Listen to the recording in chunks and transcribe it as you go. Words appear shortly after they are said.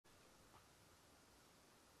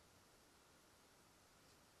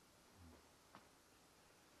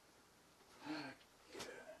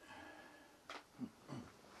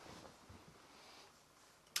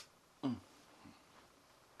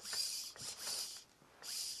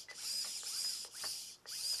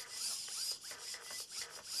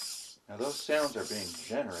Now those sounds are being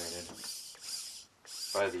generated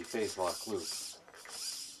by the phase lock loop.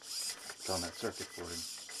 It's on that circuit board.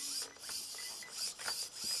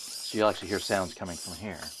 So you'll actually hear sounds coming from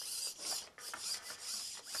here.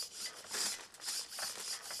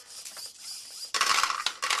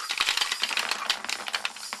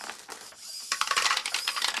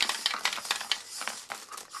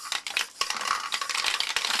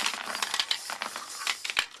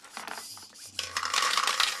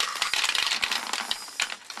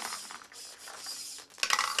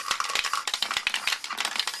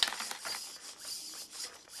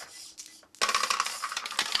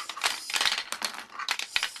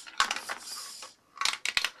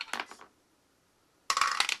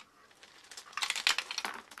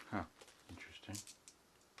 Huh, interesting.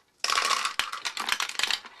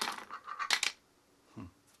 What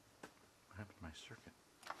happened to my circuit?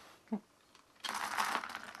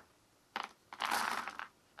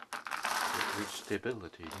 It reached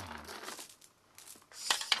stability, didn't it?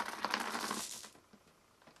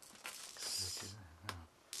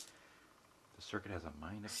 The circuit has a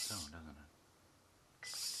mind of its own, doesn't it?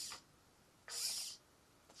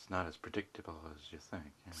 It's not as predictable as you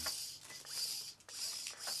think. Yeah.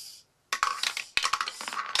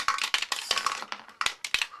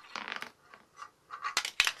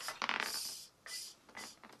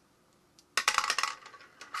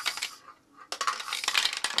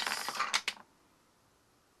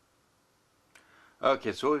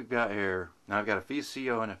 Okay, so what we've got here, now I've got a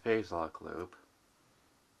VCO and a phase lock loop,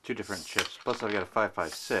 two different chips, plus I've got a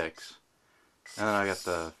 556, and then I got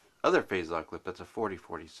the other phase lock loop, that's a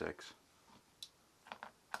 4046.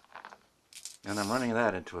 And I'm running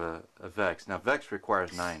that into a VEX. Now VEX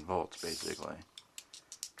requires 9 volts basically.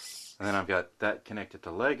 And then I've got that connected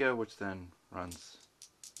to Lego, which then runs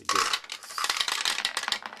the gate.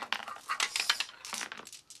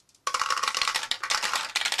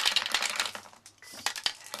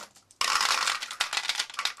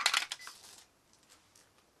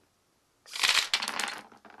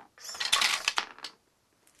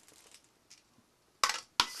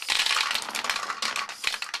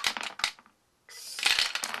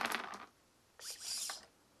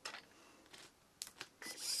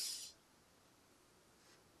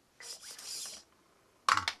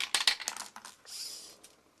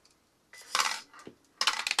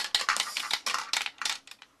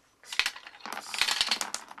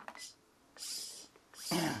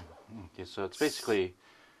 Okay, so it's basically,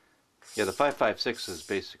 yeah, the 556 is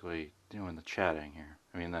basically doing the chatting here.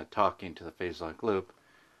 I mean, the talking to the phase lock loop,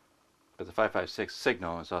 but the 556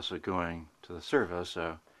 signal is also going to the servo,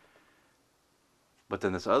 so. But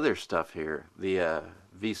then this other stuff here, the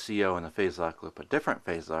VCO and the phase lock loop, a different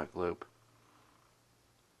phase lock loop,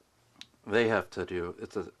 they have to do,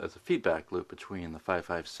 it's a feedback loop between the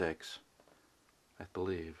 556, I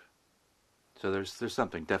believe. So there's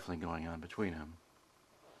something definitely going on between them.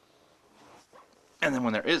 And then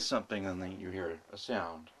when there is something, then you hear a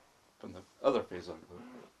sound from the other phase lock loop.